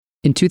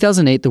In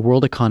 2008, the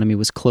world economy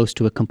was close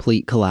to a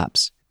complete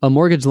collapse. A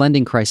mortgage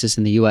lending crisis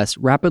in the U.S.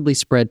 rapidly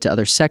spread to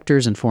other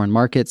sectors and foreign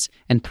markets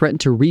and threatened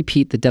to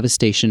repeat the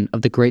devastation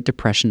of the Great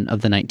Depression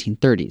of the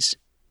 1930s.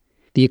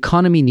 The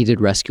economy needed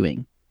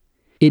rescuing.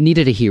 It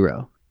needed a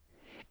hero.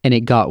 And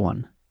it got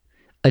one.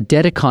 A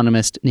dead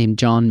economist named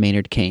John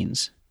Maynard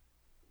Keynes.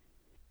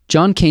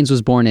 John Keynes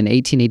was born in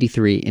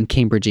 1883 in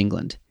Cambridge,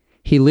 England.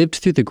 He lived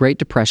through the Great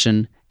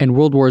Depression and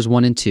World Wars I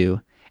and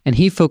II, and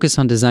he focused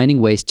on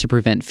designing ways to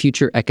prevent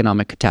future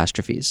economic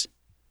catastrophes.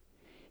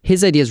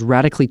 His ideas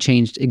radically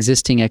changed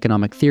existing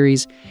economic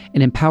theories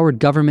and empowered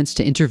governments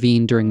to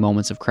intervene during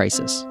moments of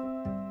crisis.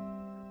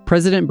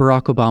 President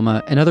Barack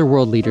Obama and other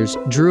world leaders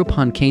drew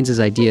upon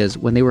Keynes's ideas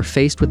when they were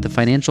faced with the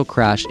financial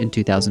crash in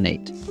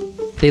 2008.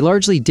 They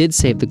largely did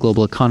save the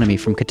global economy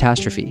from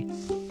catastrophe,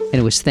 and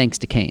it was thanks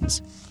to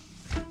Keynes.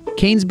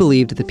 Keynes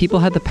believed that people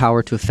had the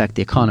power to affect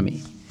the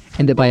economy,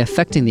 and that by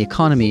affecting the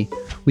economy,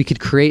 we could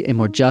create a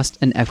more just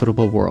and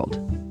equitable world.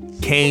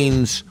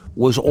 Keynes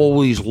was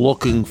always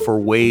looking for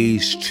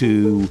ways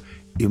to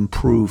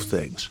improve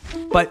things.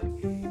 But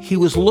he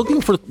was looking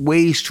for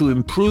ways to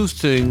improve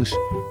things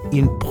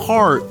in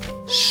part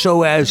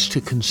so as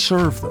to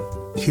conserve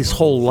them. His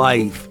whole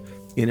life,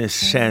 in a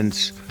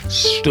sense,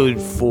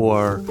 stood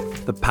for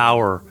the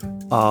power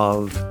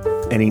of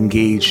an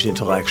engaged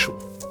intellectual.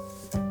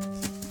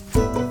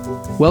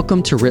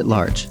 Welcome to Writ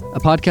Large, a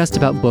podcast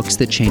about books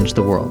that changed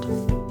the world.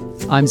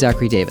 I'm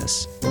Zachary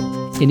Davis.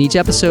 In each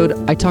episode,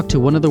 I talk to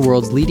one of the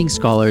world's leading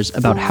scholars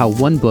about how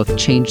one book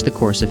changed the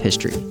course of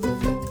history.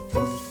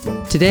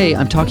 Today,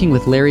 I'm talking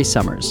with Larry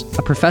Summers,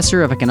 a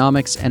professor of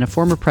economics and a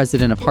former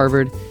president of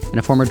Harvard and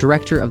a former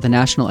director of the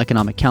National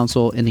Economic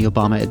Council in the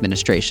Obama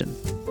administration.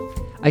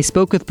 I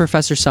spoke with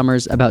Professor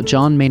Summers about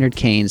John Maynard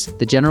Keynes'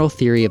 The General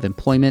Theory of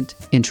Employment,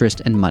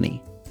 Interest, and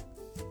Money.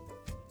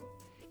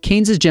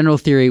 Keynes' general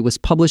theory was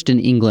published in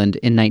England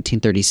in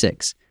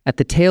 1936, at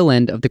the tail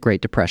end of the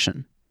Great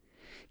Depression.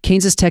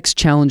 Keynes' text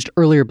challenged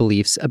earlier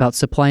beliefs about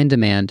supply and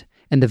demand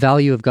and the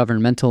value of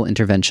governmental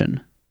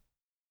intervention.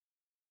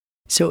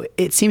 So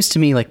it seems to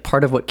me like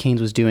part of what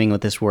Keynes was doing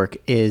with this work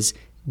is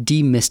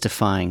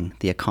demystifying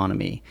the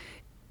economy.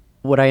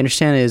 What I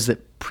understand is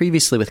that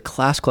previously with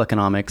classical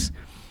economics,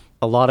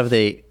 a lot of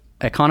the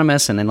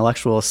economists and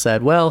intellectuals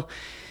said, well,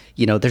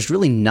 there's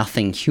really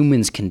nothing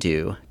humans can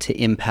do to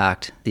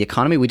impact the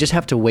economy. We just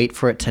have to wait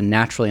for it to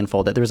naturally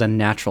unfold, that there's a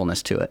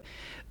naturalness to it.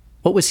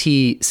 What was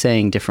he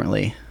saying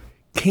differently?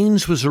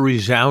 Keynes was a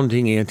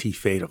resounding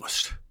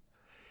anti-fatalist.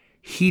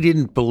 He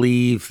didn't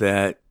believe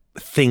that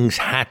things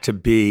had to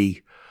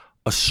be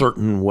a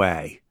certain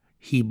way.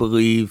 He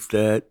believed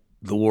that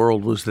the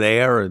world was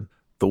there and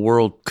the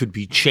world could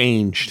be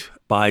changed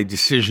by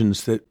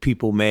decisions that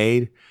people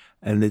made,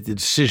 and that the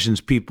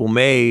decisions people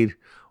made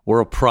were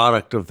a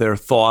product of their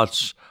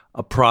thoughts,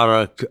 a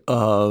product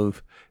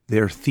of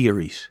their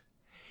theories.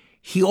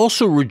 He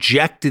also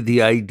rejected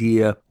the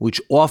idea, which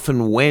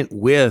often went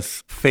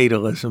with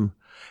fatalism,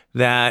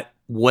 that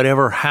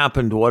whatever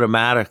happened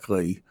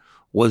automatically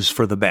was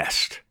for the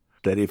best.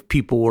 That if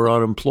people were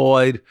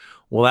unemployed,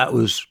 well, that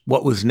was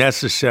what was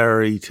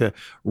necessary to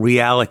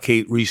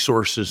reallocate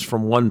resources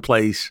from one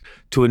place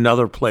to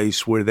another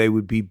place where they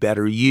would be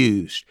better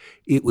used.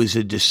 It was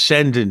a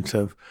descendant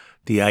of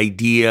the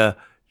idea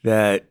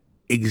that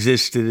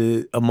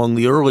existed among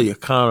the early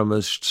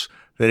economists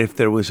that if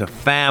there was a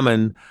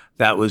famine,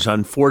 that was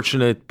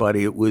unfortunate, but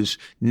it was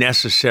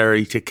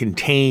necessary to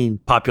contain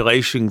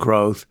population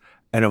growth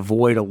and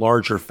avoid a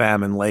larger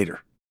famine later.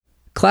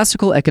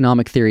 Classical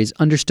economic theories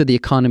understood the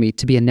economy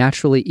to be a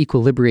naturally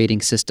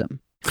equilibrating system.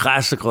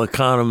 Classical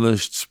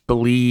economists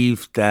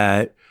believed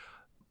that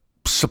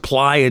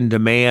supply and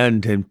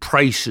demand and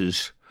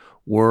prices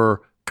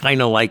were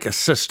kind of like a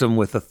system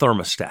with a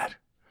thermostat.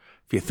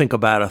 If you think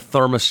about a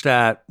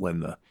thermostat,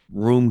 when the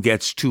room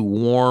gets too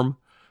warm,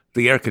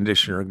 the air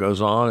conditioner goes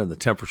on and the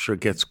temperature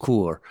gets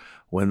cooler.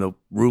 When the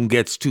room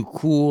gets too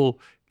cool,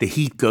 the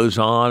heat goes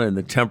on and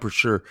the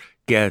temperature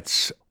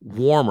gets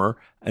warmer.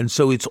 And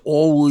so it's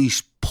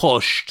always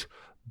pushed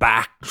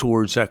back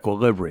towards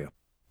equilibrium.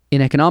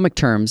 In economic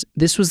terms,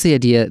 this was the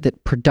idea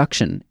that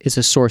production is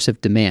a source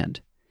of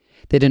demand,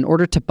 that in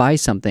order to buy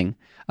something,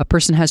 a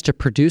person has to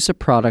produce a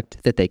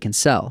product that they can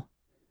sell.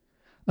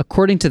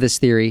 According to this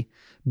theory,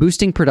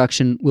 boosting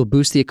production will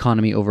boost the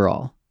economy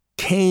overall.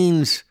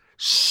 Keynes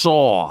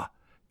saw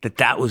that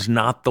that was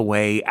not the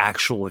way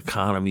actual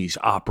economies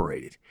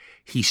operated.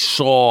 He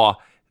saw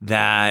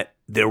that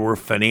there were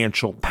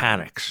financial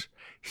panics.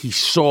 He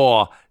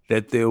saw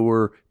that there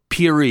were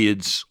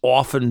periods,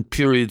 often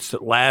periods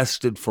that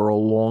lasted for a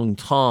long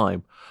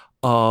time,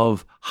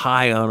 of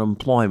high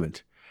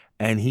unemployment.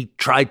 And he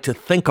tried to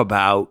think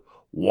about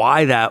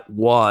why that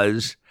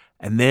was,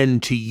 and then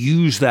to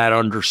use that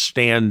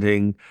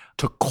understanding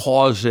to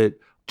cause it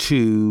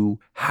to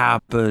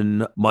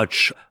happen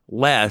much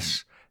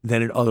less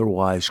than it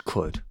otherwise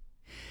could.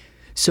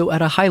 So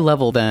at a high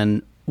level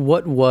then,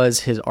 what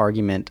was his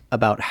argument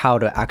about how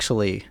to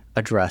actually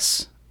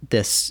address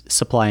this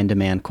supply and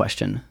demand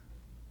question?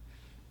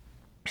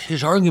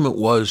 His argument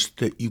was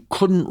that you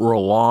couldn't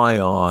rely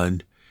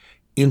on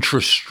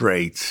interest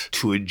rates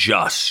to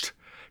adjust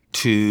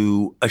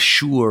to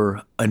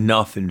assure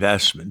enough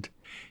investment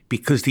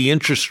because the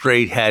interest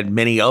rate had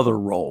many other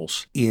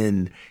roles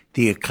in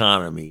the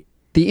economy.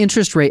 The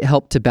interest rate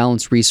helped to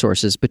balance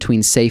resources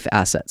between safe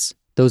assets,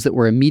 those that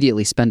were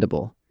immediately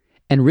spendable,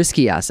 and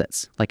risky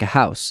assets, like a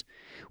house,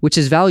 which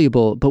is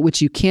valuable but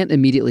which you can't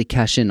immediately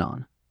cash in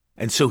on.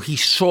 And so he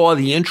saw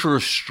the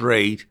interest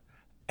rate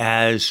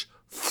as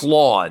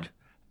flawed,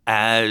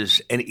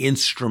 as an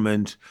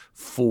instrument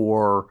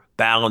for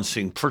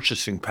balancing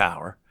purchasing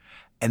power,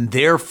 and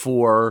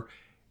therefore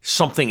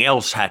something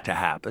else had to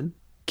happen.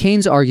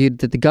 Keynes argued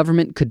that the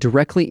government could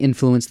directly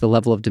influence the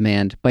level of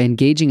demand by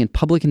engaging in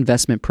public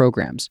investment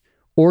programs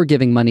or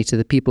giving money to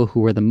the people who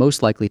were the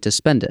most likely to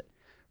spend it,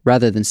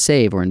 rather than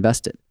save or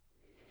invest it.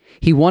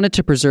 He wanted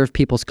to preserve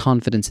people's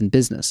confidence in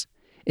business,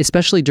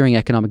 especially during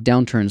economic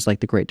downturns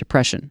like the Great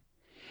Depression.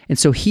 And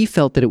so he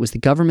felt that it was the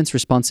government's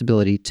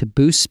responsibility to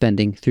boost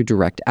spending through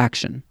direct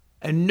action.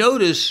 And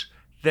notice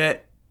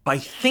that by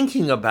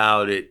thinking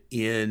about it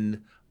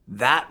in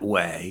that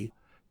way,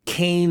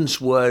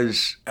 Keynes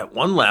was, at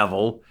one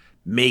level,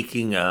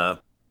 making a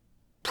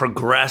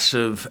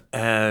progressive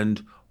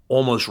and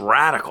almost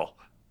radical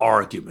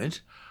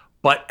argument,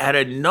 but at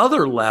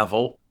another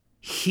level,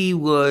 he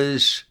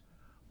was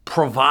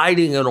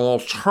providing an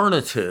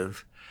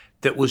alternative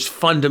that was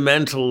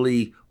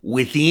fundamentally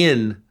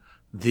within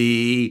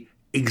the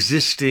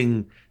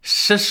existing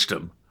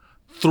system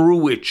through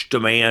which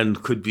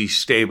demand could be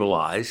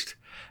stabilized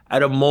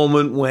at a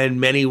moment when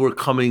many were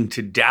coming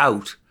to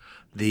doubt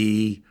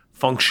the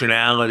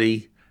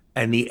functionality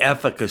and the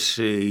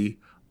efficacy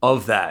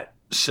of that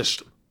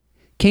system.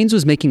 Keynes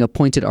was making a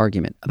pointed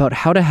argument about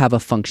how to have a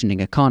functioning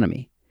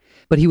economy,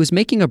 but he was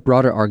making a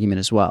broader argument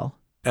as well.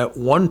 At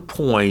one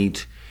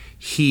point,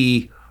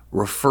 he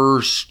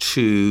refers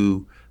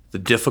to the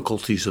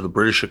difficulties of the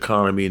British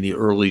economy in the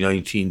early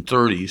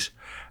 1930s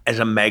as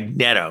a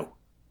magneto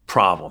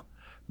problem.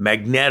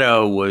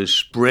 Magneto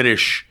was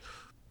British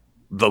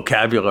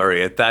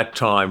vocabulary at that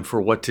time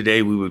for what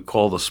today we would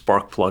call the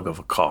spark plug of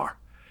a car.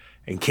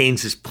 And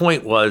Keynes's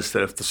point was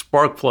that if the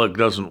spark plug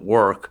doesn't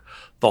work,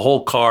 the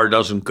whole car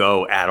doesn't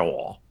go at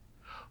all.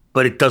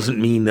 But it doesn't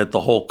mean that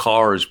the whole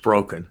car is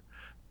broken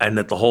and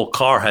that the whole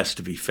car has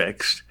to be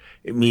fixed.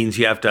 It means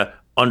you have to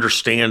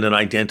understand and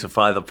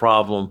identify the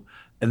problem,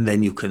 and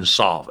then you can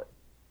solve it.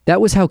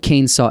 That was how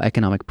Keynes saw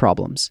economic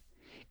problems.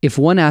 If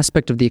one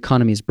aspect of the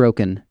economy is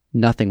broken,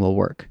 nothing will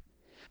work.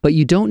 But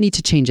you don't need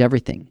to change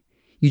everything.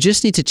 You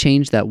just need to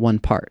change that one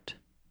part.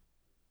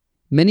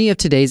 Many of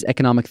today's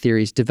economic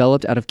theories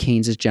developed out of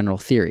Keynes's general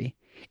theory,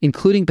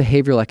 including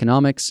behavioral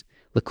economics,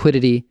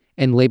 liquidity,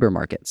 and labor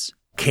markets.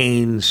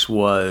 Keynes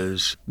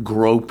was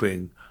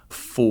groping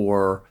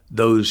for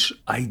those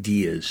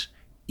ideas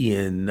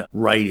in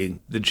writing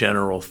the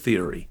general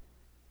theory.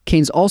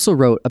 Keynes also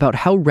wrote about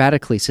how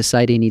radically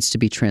society needs to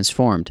be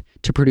transformed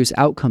to produce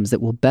outcomes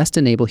that will best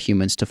enable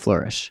humans to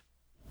flourish.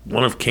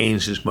 One of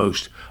Keynes's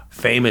most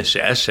famous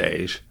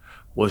essays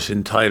was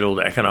entitled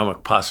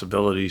Economic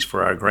Possibilities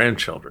for Our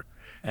Grandchildren.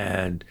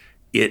 And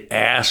it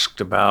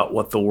asked about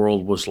what the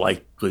world was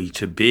likely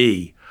to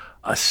be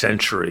a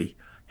century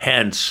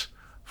hence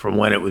from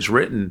when it was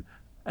written.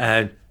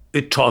 And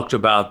it talked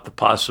about the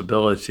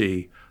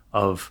possibility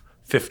of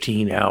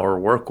 15-hour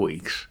work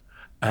weeks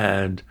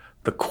and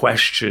the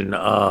question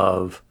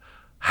of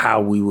how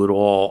we would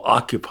all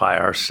occupy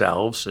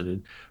ourselves. And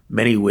in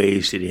many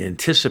ways, it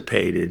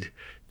anticipated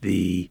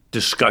the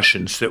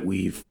discussions that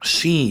we've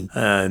seen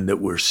and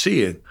that we're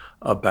seeing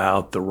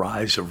about the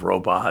rise of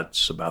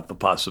robots, about the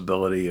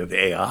possibility of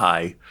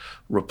AI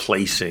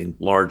replacing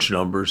large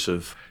numbers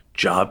of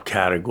job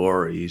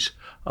categories,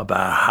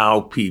 about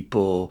how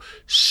people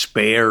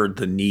spared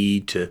the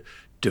need to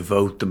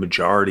devote the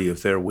majority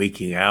of their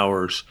waking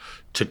hours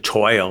to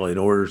toil in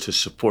order to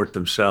support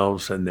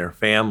themselves and their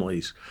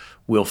families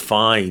will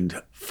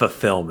find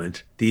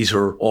fulfillment. These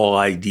are all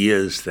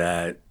ideas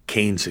that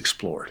Keynes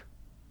explored.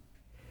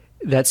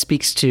 That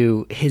speaks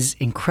to his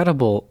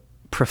incredible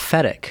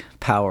prophetic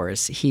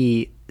powers.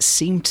 He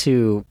seemed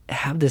to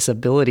have this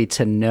ability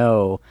to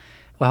know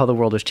how the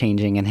world was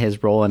changing and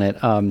his role in it.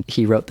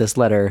 He wrote this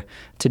letter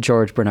to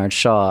George Bernard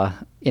Shaw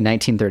in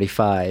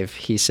 1935.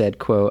 He said,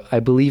 quote, "I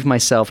believe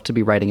myself to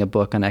be writing a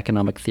book on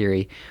economic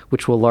theory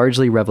which will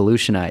largely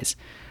revolutionize,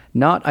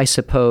 not, I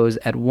suppose,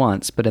 at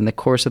once, but in the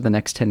course of the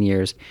next 10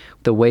 years,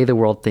 the way the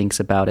world thinks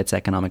about its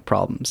economic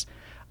problems.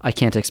 I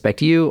can't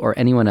expect you or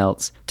anyone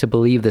else to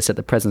believe this at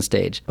the present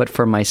stage, but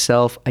for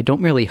myself, I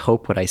don't merely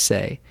hope what I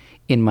say.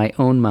 In my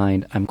own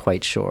mind, I'm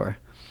quite sure."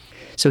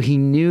 So he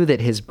knew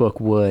that his book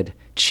would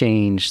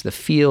change the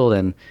field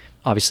and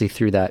obviously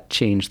through that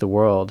change the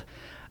world.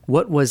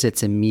 What was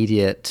its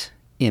immediate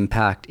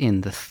impact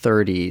in the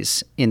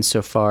 30s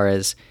insofar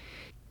as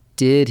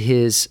did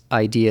his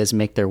ideas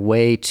make their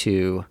way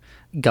to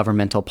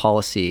governmental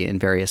policy in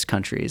various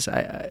countries?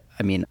 I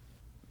mean,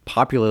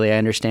 popularly, I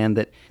understand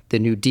that the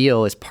New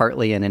Deal is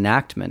partly an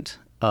enactment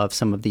of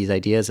some of these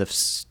ideas of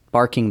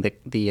sparking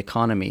the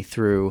economy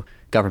through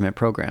government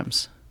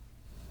programs.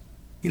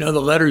 You know,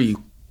 the letter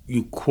you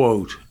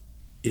quote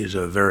is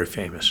a very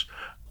famous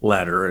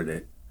letter, and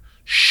it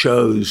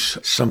shows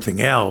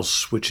something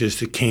else, which is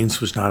that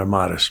Keynes was not a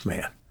modest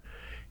man.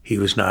 He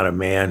was not a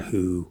man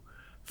who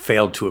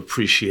failed to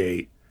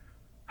appreciate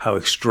how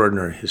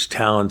extraordinary his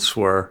talents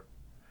were,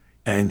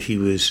 and he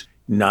was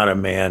not a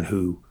man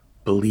who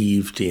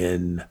believed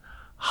in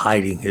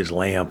hiding his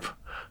lamp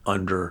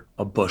under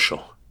a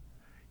bushel.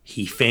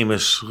 He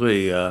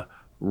famously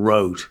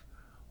wrote,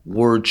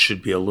 "Words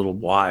should be a little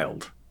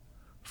wild,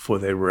 for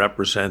they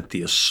represent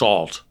the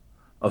assault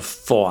of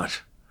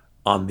thought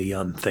on the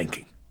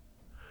unthinking."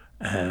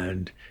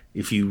 And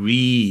if you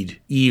read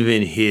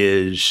even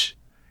his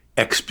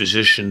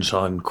expositions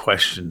on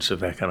questions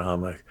of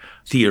economic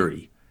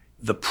theory,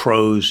 the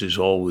prose is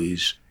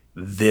always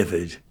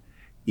vivid.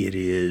 It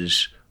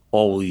is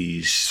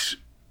always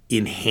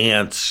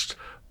enhanced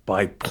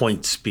by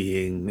points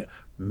being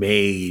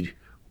made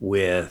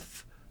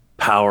with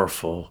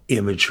powerful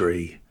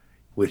imagery,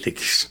 with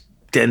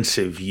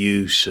extensive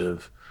use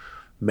of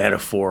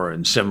metaphor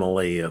and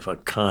simile of a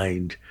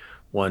kind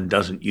one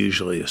doesn't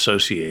usually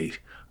associate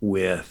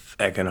with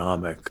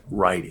economic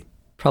writing.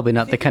 Probably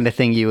not the kind of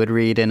thing you would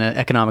read in an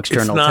economics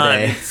journal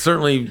today.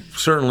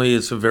 Certainly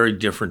it's a very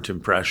different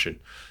impression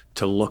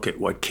to look at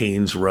what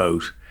Keynes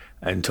wrote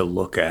and to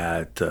look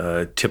at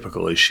the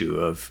typical issue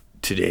of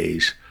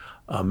today's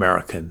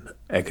American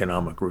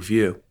Economic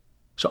Review.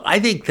 So I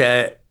think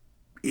that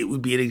it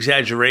would be an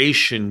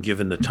exaggeration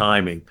given the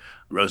timing.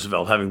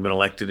 Roosevelt having been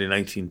elected in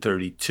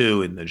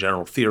 1932 and the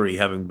General Theory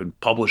having been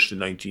published in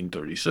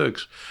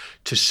 1936,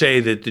 to say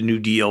that the New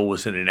Deal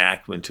was an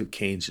enactment of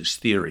Keynes's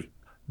theory.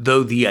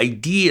 Though the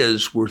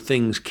ideas were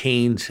things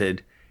Keynes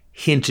had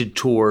hinted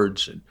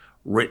towards and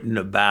written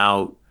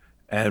about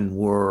and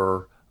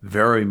were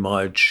very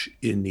much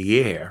in the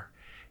air,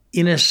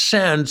 in a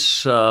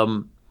sense,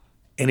 an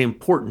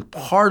important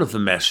part of the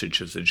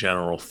message of the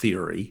General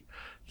Theory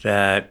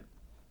that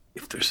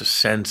if there's a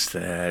sense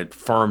that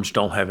firms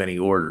don't have any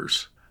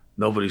orders,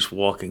 nobody's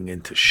walking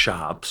into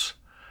shops,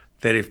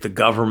 that if the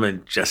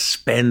government just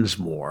spends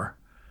more,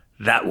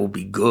 that will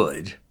be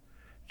good.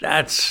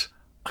 That's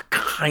a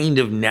kind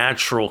of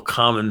natural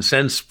common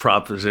sense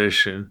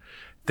proposition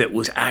that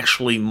was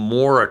actually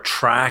more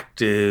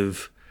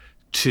attractive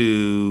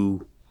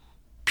to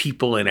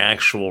people in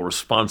actual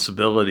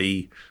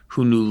responsibility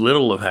who knew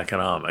little of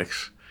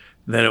economics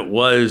than it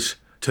was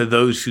to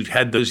those who'd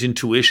had those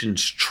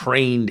intuitions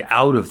trained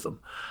out of them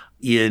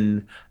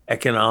in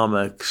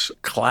economics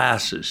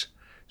classes.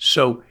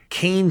 So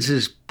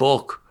Keynes's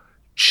book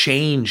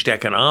changed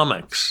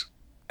economics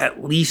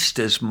at least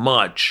as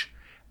much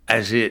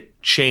as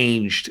it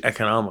changed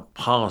economic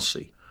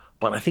policy.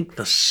 But I think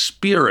the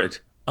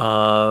spirit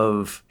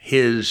of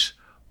his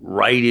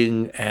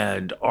writing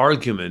and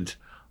argument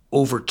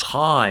over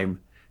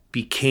time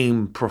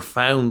became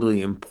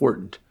profoundly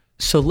important.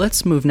 So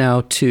let's move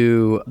now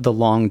to the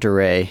longue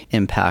durée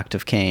impact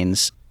of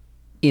Keynes.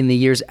 In the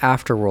years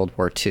after World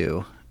War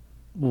II,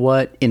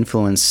 what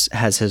influence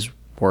has his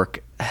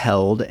work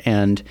held?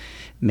 And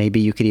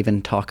maybe you could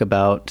even talk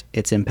about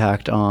its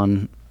impact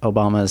on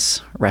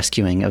Obama's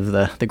rescuing of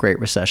the Great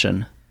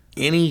Recession.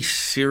 Any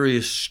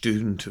serious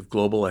student of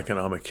global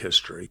economic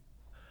history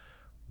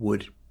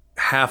would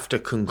have to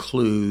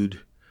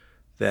conclude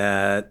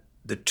that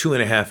the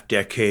 2.5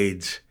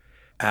 decades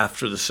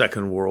after the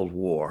Second World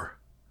War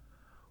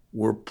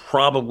were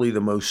probably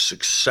the most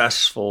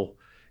successful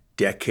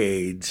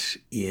decades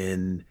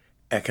in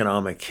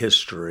economic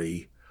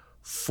history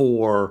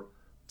for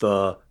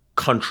the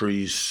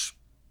countries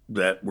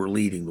that were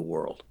leading the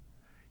world.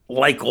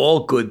 Like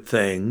all good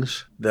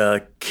things,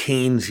 the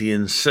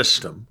Keynesian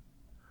system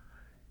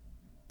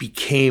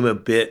became a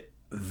bit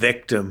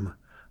victim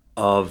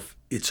of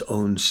its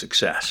own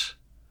success.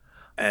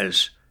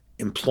 As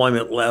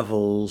employment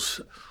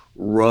levels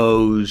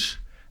rose,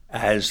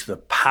 as the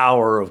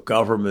power of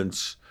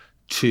governments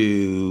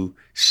to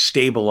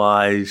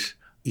stabilize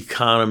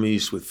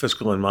economies with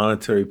fiscal and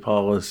monetary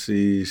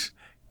policies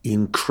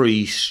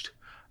increased,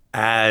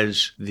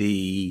 as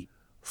the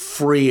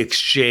free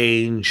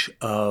exchange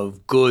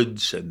of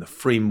goods and the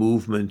free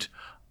movement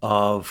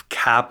of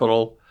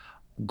capital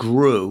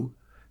grew,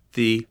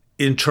 the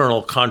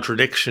internal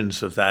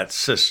contradictions of that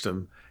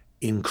system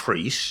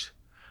increased.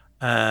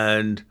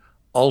 And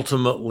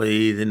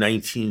ultimately, the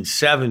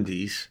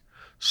 1970s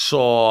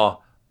saw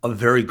a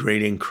very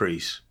great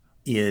increase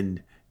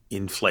in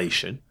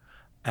inflation.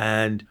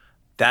 And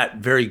that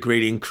very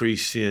great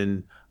increase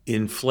in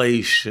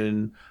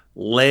inflation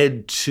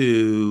led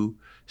to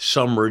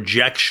some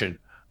rejection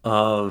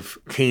of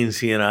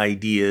Keynesian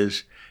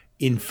ideas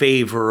in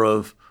favor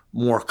of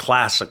more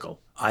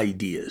classical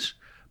ideas.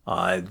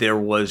 There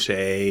was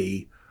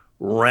a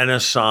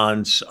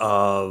renaissance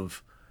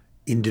of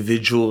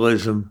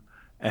individualism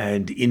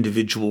and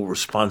individual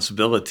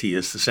responsibility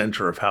as the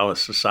center of how a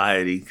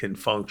society can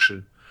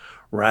function,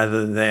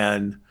 rather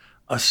than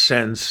a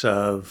sense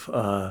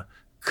of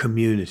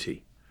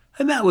community.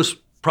 And that was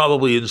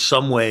probably in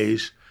some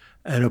ways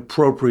an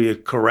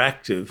appropriate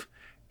corrective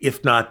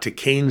if not to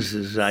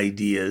Keynes's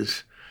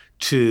ideas,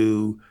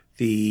 to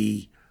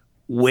the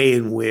way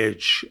in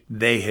which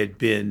they had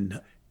been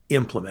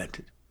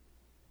implemented.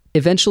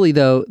 Eventually,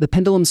 though, the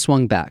pendulum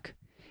swung back.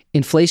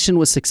 Inflation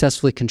was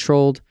successfully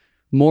controlled,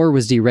 more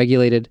was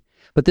deregulated,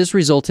 but this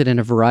resulted in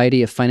a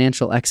variety of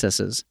financial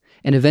excesses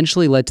and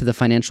eventually led to the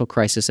financial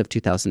crisis of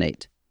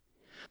 2008.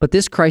 But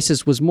this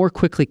crisis was more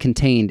quickly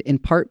contained, in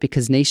part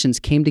because nations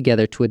came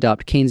together to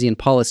adopt Keynesian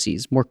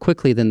policies more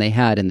quickly than they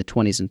had in the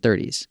 20s and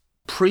 30s.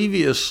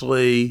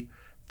 Previously,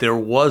 there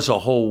was a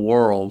whole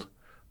world,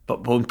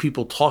 but when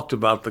people talked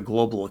about the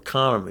global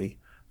economy,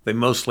 they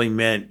mostly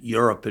meant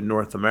Europe and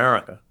North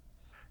America.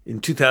 In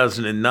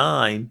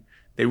 2009,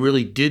 they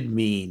really did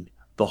mean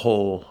the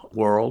whole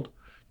world.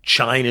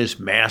 China's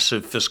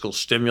massive fiscal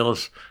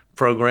stimulus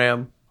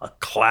program, a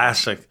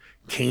classic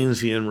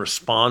Keynesian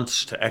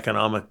response to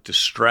economic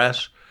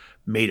distress,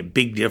 made a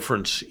big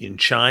difference in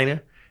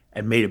China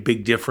and made a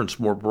big difference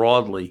more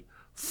broadly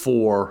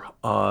for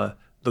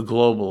the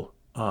global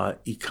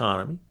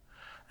economy.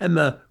 And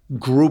the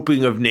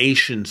grouping of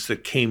nations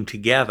that came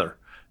together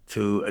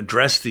to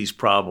address these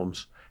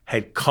problems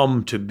had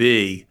come to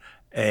be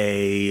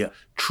a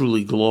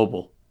truly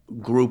global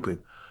grouping.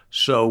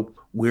 So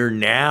we're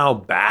now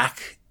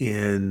back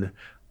in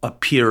a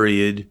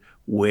period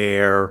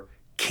where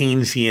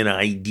Keynesian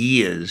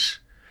ideas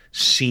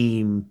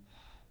seem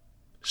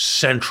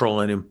central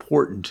and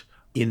important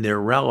in their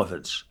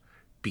relevance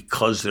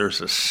because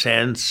there's a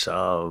sense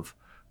of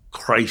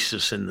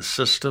crisis in the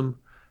system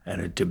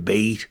and a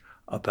debate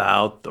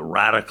about the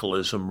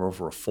radicalism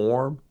of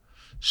reform.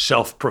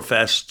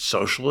 Self-professed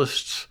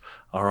socialists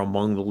are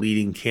among the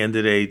leading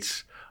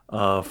candidates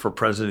for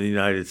president of the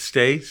United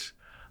States.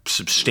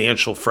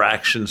 Substantial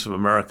fractions of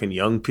American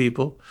young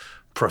people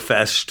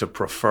profess to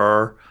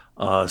prefer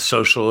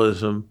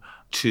socialism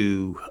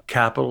to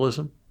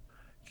capitalism.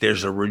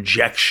 There's a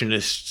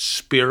rejectionist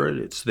spirit.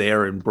 It's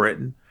there in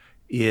Britain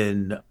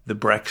in the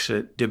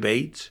Brexit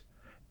debates.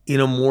 In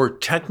a more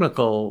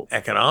technical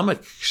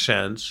economic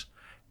sense,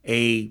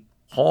 a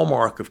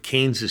hallmark of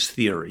Keynes's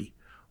theory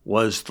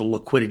was the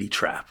liquidity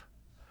trap.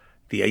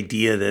 The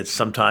idea that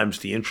sometimes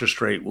the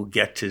interest rate will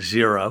get to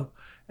zero,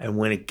 and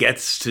when it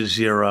gets to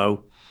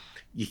zero,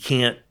 you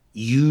can't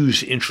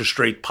use interest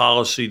rate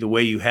policy the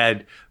way you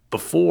had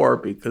before,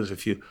 because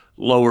if you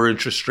lower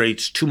interest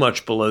rates too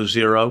much below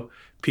zero,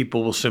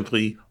 people will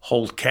simply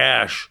hold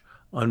cash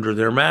under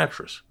their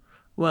mattress.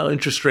 Well,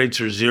 interest rates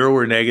are zero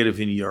or negative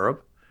in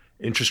Europe.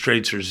 Interest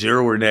rates are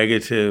zero or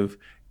negative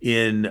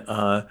in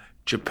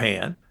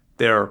Japan.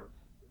 They're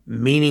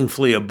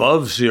meaningfully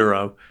above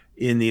zero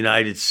in the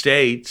United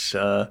States,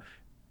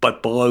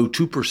 but below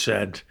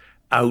 2%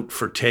 out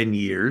for 10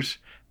 years.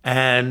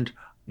 And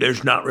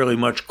there's not really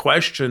much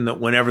question that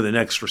whenever the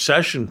next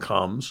recession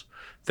comes,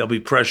 there'll be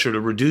pressure to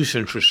reduce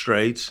interest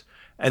rates,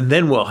 and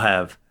then we'll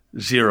have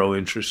zero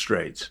interest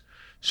rates.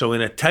 So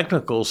in a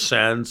technical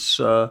sense,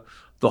 the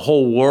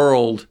whole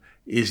world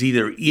is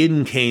either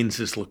in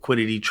Keynes's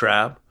liquidity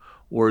trap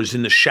or is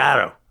in the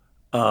shadow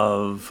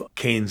of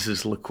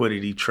Keynes's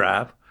liquidity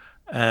trap.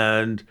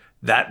 And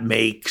that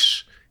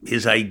makes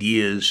his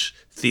ideas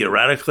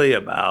theoretically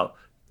about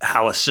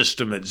how a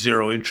system at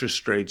zero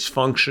interest rates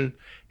function,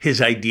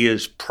 his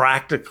ideas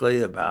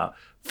practically about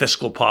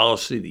fiscal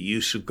policy, the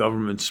use of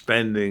government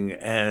spending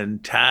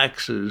and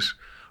taxes,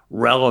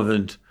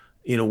 relevant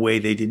in a way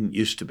they didn't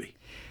used to be.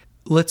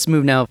 Let's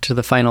move now to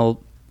the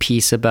final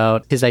piece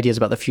about his ideas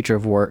about the future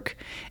of work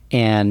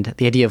and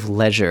the idea of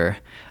leisure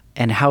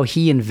and how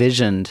he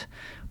envisioned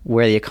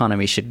where the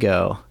economy should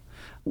go.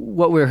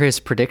 What were his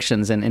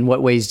predictions, and in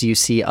what ways do you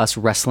see us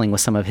wrestling with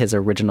some of his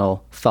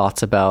original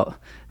thoughts about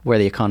where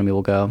the economy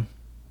will go?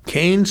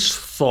 Keynes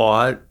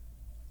thought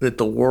that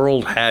the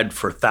world had,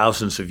 for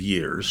thousands of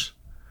years,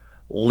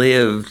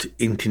 lived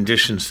in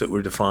conditions that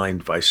were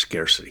defined by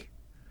scarcity,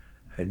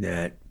 and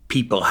that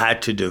people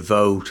had to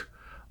devote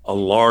a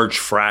large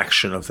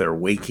fraction of their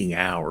waking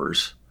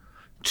hours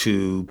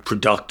to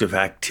productive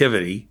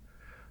activity,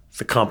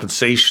 the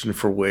compensation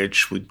for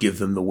which would give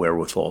them the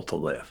wherewithal to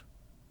live.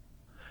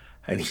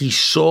 And he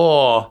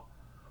saw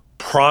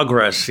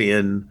progress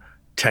in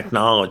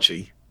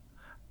technology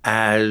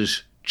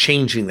as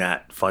changing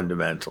that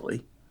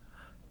fundamentally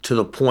to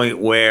the point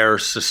where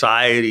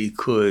society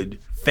could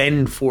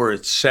fend for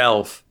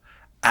itself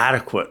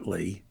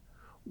adequately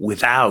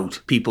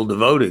without people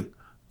devoting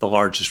the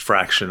largest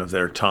fraction of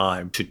their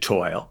time to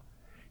toil.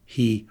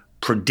 He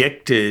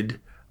predicted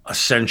a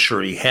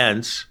century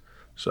hence,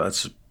 so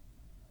that's a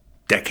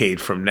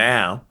decade from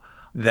now,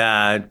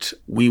 that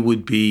we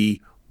would be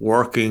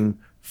working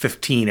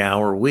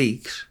 15-hour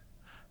weeks.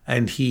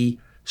 And he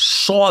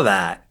saw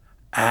that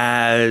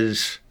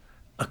as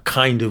a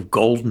kind of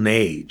golden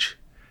age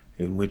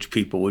in which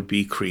people would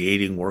be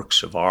creating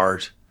works of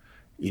art,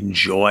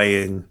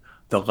 enjoying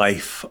the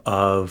life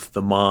of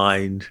the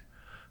mind,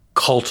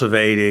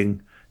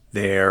 cultivating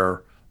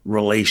their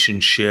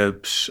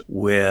relationships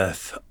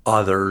with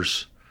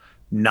others,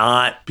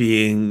 not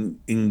being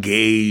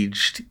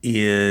engaged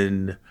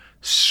in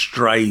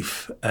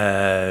strife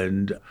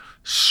and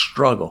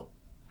struggle.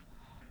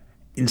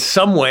 In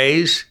some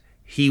ways,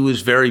 he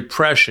was very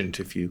prescient.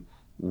 If you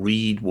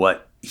read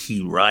what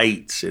he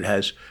writes, it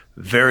has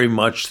very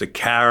much the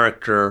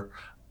character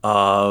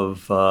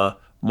of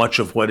much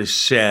of what is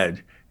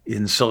said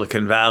in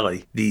Silicon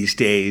Valley these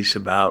days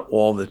about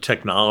all the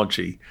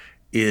technology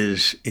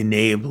is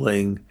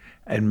enabling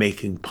and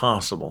making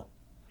possible.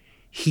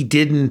 He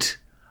didn't,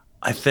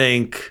 I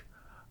think,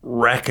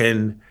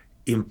 reckon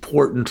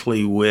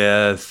importantly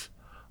with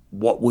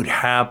what would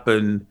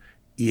happen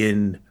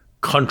in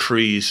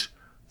countries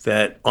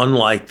that,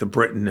 unlike the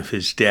Britain of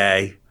his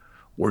day,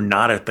 were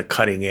not at the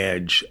cutting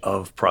edge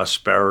of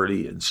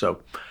prosperity. And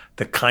so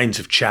the kinds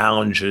of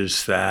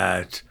challenges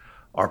that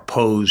are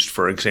posed,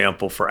 for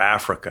example, for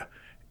Africa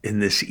in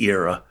this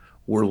era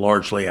were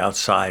largely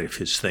outside of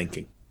his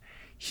thinking.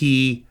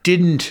 He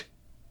didn't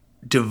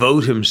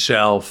devote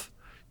himself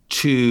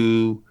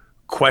to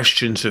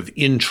questions of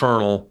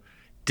internal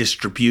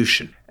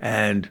distribution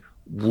and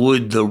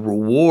would the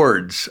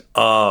rewards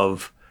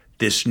of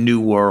this new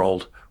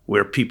world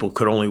where people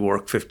could only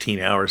work 15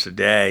 hours a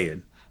day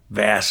and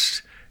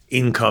vast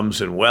incomes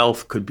and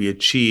wealth could be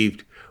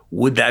achieved,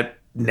 would that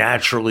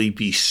naturally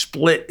be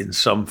split in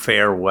some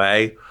fair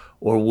way?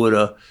 Or would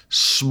a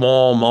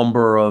small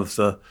number of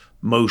the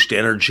most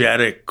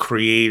energetic,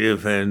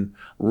 creative, and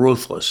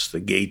ruthless,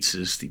 the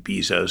Gateses, the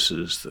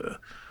Bezoses, the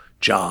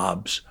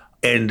Jobs,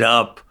 end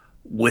up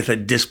with a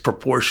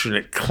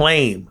disproportionate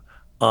claim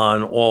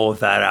on all of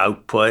that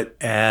output?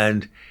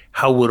 And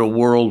how would a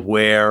world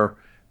where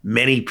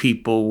many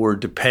people were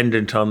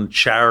dependent on the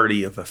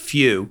charity of a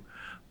few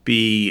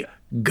be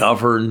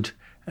governed,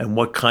 and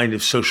what kind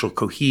of social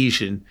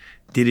cohesion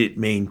did it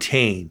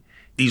maintain?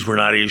 These were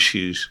not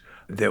issues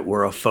that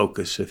were a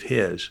focus of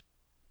his.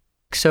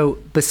 So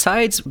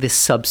besides the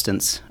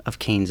substance of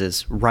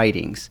Keynes's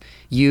writings,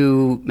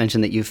 you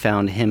mentioned that you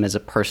found him as a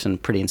person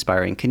pretty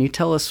inspiring. Can you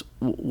tell us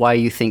why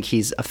you think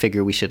he's a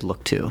figure we should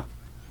look to?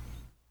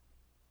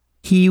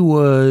 He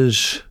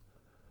was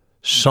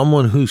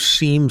someone who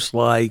seems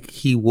like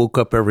he woke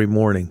up every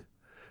morning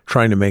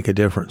trying to make a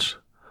difference,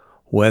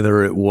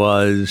 whether it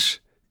was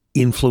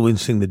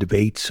influencing the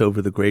debates over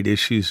the great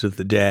issues of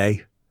the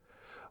day,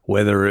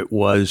 whether it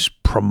was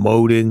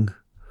promoting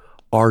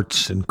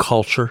arts and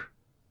culture,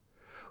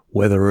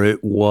 whether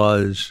it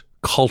was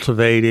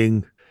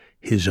cultivating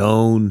his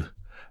own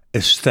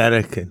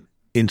aesthetic and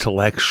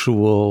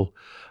intellectual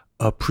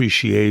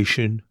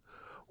appreciation,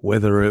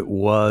 whether it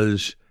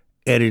was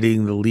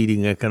editing the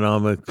leading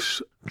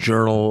economics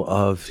journal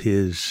of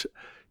his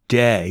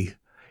day.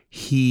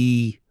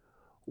 He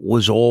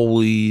was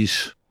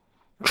always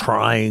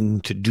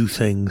trying to do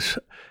things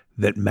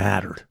that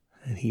mattered.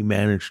 And he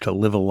managed to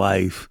live a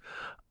life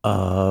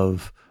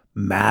of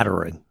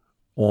mattering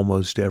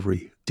almost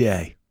every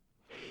day.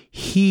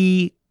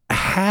 He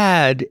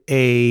had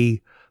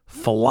a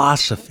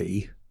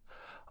philosophy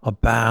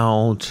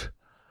about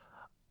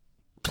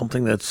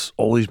something that's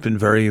always been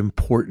very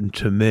important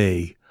to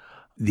me,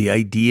 the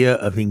idea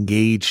of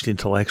engaged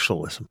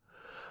intellectualism.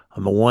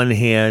 On the one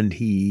hand,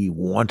 he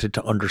wanted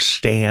to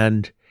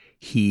understand,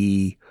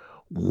 he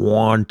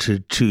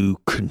wanted to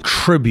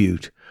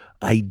contribute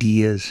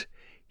ideas.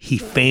 He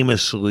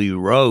famously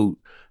wrote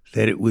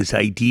that it was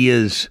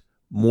ideas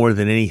more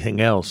than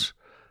anything else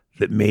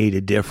that made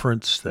a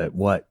difference, that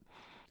what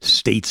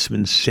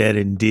statesmen said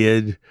and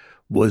did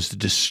was the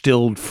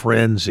distilled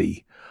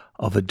frenzy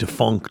of a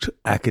defunct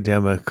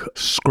academic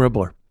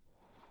scribbler.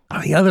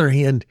 On the other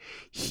hand,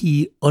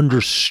 he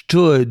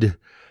understood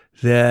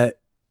that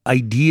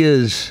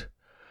ideas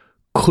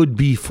could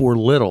be for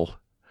little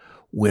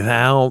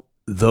without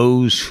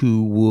those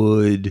who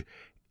would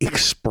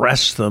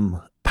express them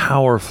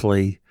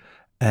powerfully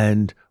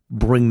and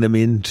bring them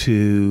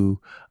into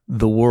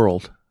the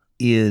world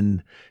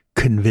in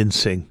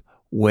convincing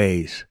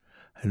ways.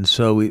 And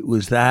so it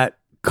was that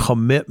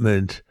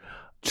commitment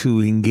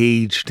to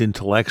engaged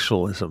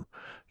intellectualism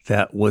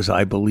that was,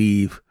 I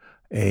believe,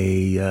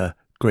 a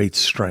great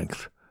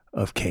strength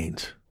of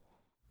Keynes.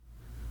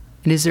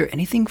 And is there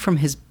anything from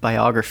his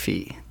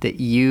biography that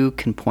you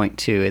can point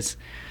to as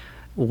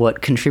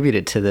what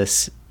contributed to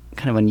this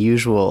kind of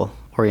unusual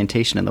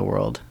orientation in the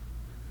world?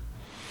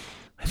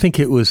 I think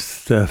it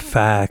was the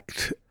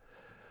fact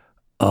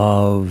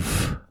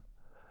of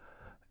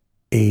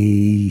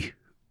a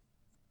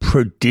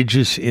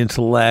prodigious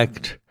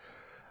intellect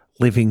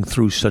living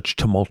through such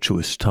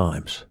tumultuous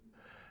times.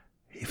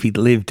 If he'd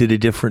lived at a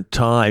different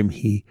time,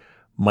 he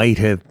might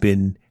have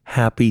been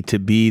happy to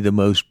be the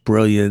most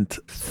brilliant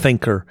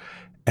thinker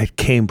at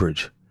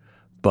Cambridge.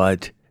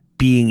 But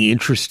being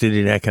interested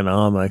in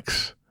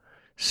economics,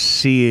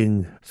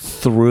 seeing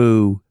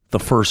through the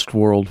First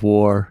World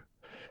War,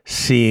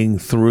 seeing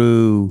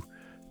through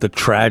the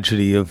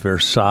tragedy of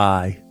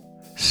Versailles,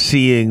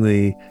 seeing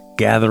the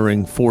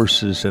gathering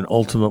forces and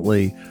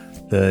ultimately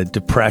the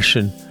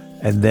Depression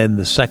and then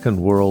the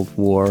Second World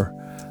War,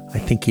 I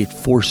think it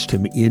forced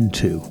him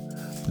into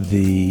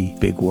the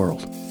big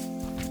world.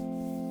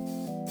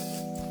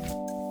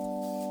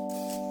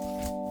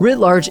 Writ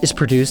Large is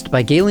produced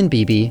by Galen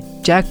Beebe,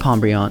 Jack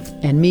Pombriant,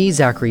 and me,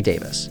 Zachary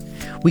Davis.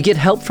 We get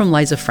help from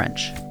Liza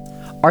French.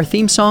 Our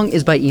theme song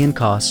is by Ian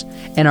Koss,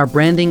 and our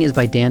branding is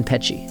by Dan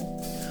Pecci.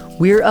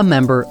 We're a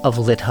member of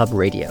LitHub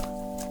Radio.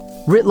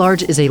 Writ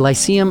Large is a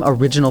Lyceum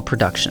original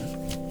production.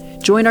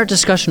 Join our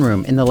discussion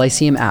room in the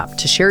Lyceum app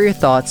to share your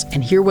thoughts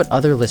and hear what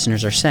other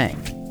listeners are saying.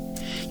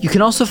 You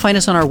can also find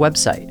us on our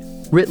website,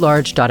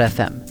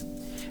 writlarge.fm.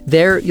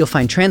 There, you'll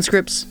find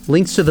transcripts,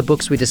 links to the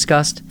books we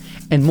discussed,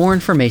 and more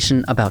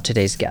information about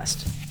today's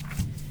guest.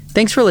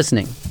 Thanks for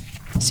listening.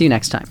 See you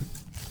next time.